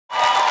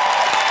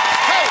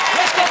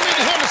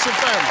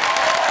Henderson family.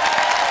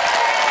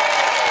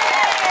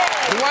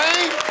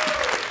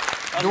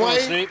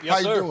 Dwayne, Yes, how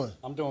you sir. doing?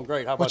 I'm doing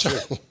great. How about you?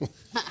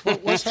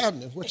 What's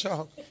happening? What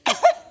y'all?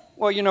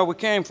 Well, you know, we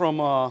came from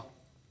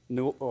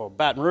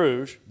Baton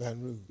Rouge.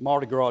 Baton Rouge.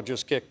 Mardi Gras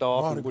just kicked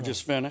off, Mardi and we Gras.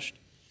 just finished.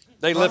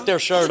 They lift their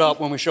shirt up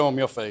when we show them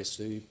your face,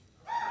 Steve.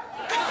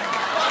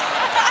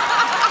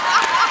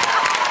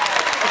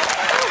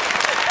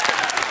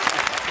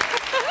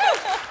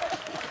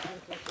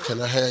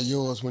 Can I have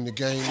yours when the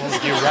game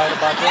over? You're right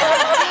about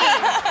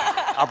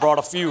that. I brought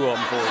a few of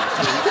them for you,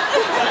 Steve.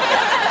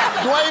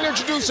 Dwayne,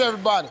 introduce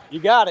everybody. You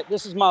got it.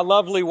 This is my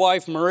lovely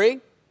wife, Marie,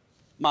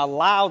 my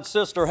loud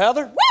sister,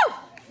 Heather, woo!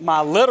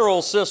 My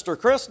literal sister,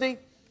 Christy,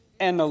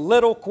 and the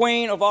little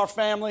queen of our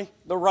family,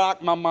 the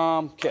rock, my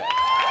mom, Kay. Hey,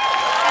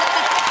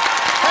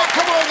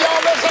 come on,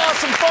 y'all. Let's have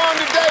some fun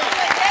today.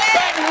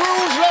 Baton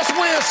Rouge, let's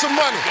win some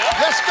money.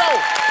 Let's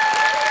go.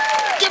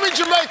 Give me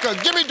Jamaica.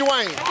 Give me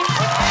Dwayne.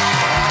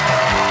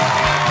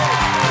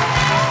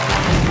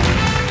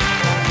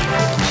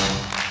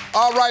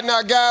 All right,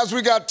 now, guys,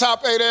 we got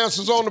top 8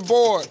 answers on the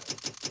board.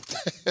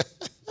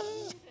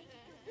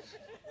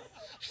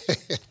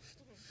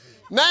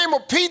 Name a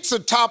pizza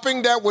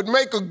topping that would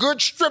make a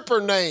good stripper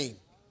name.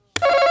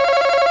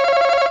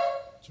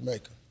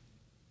 Jamaica.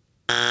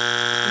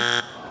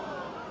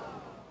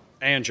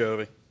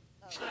 Anchovy.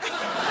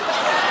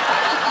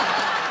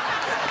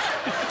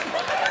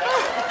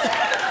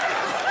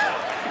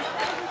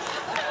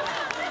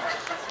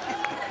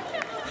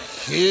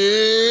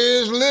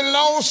 Here's little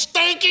old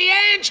stinky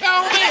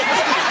anchovy.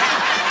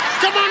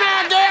 Come on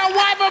now, girl,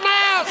 wipe them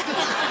out.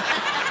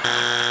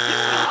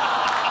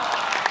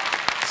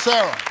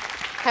 Sarah.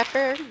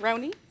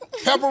 Pepperoni.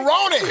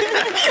 Pepperoni.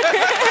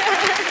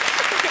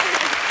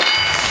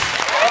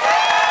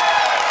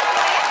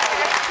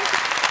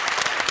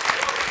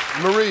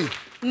 Marie.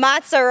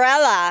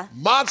 Mozzarella.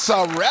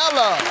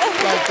 Mozzarella.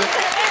 Like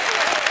that.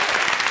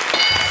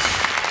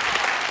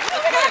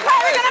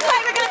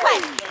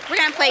 We're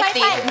gonna play,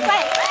 Steve.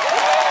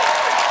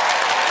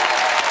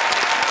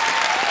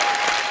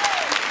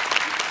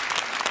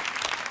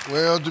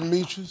 Well,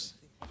 Demetrius,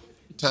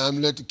 time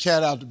to let the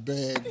cat out the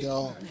bag,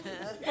 dog.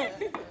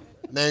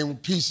 Name a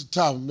piece of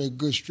top and make a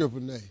good stripper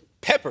name.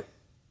 Pepper.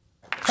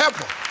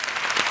 Pepper.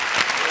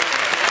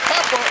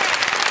 Pepper.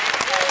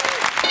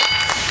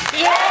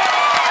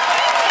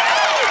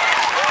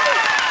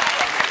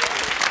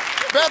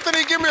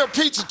 Bethany, give me a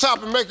pizza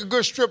top and make a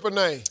good stripper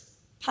name.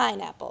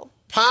 Pineapple.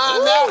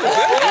 Pineapple.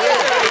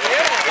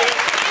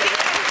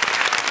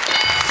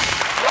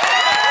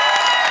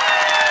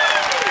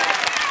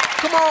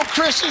 Come on,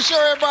 Christian, show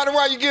everybody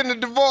why you're getting a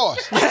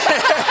divorce. Give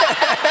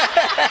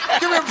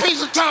me a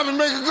piece of top and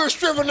make a good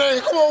stripper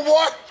name. Come on,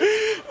 boy.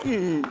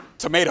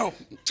 Tomato.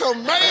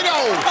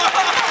 Tomato.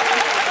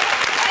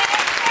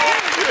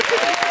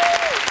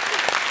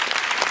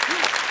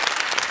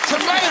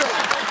 Tomato.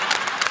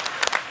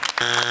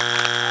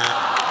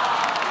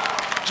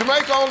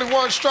 Jamaica, only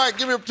one strike.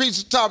 Give me a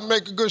piece of top and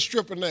make a good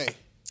stripper name.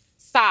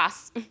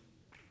 Sauce. Good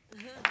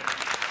answer.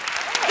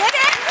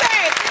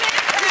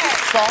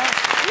 Sauce?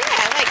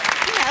 Yeah, like,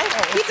 you know,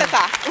 pizza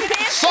sauce.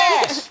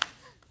 Sauce.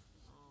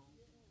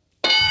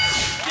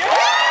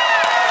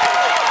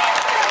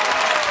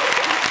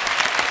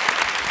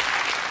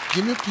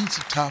 Give me a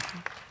pizza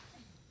topping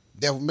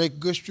that will make a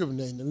good stripper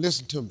name. Now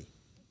listen to me.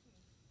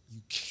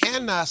 You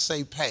cannot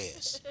say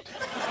pass.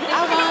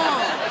 I won't.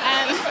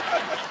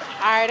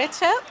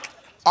 Artichoke.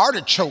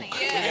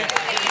 Artichoke. Yeah.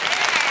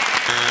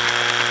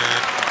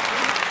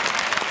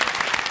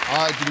 All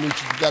right,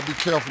 Demetrius, you gotta be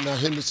careful now.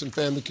 Henderson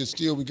family can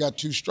steal. We got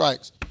 2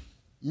 strikes.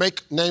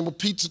 Name a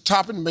pizza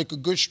topping and make a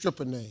good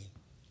stripper name.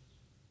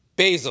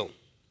 Basil.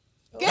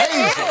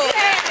 Basil.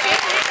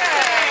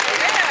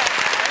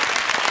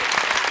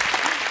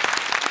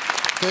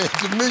 Hey,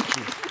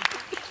 Demetrius,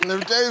 let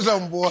me tell you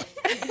something, boy.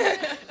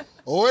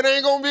 Oh, it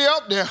ain't gonna be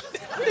up there.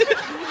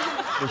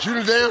 But you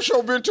done damn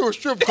sure been to a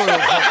strip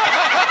club.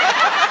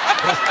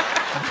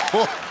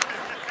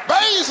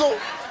 Basil.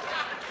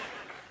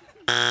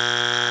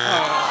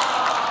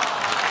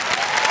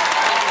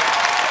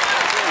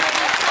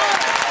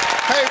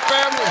 Hey,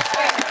 family,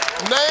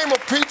 name a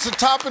pizza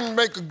topping and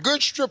make a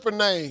good stripper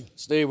name.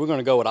 Steve, we're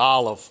gonna go with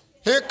olive.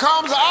 Here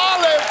comes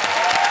Olive.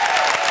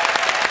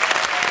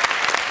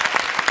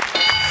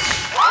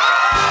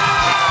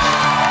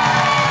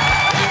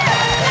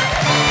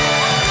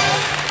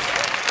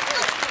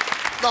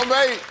 Number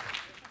 8.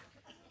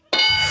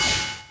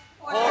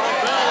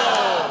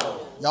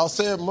 Y'all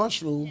said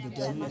mushroom, but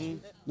that was...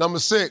 Number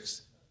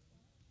 6.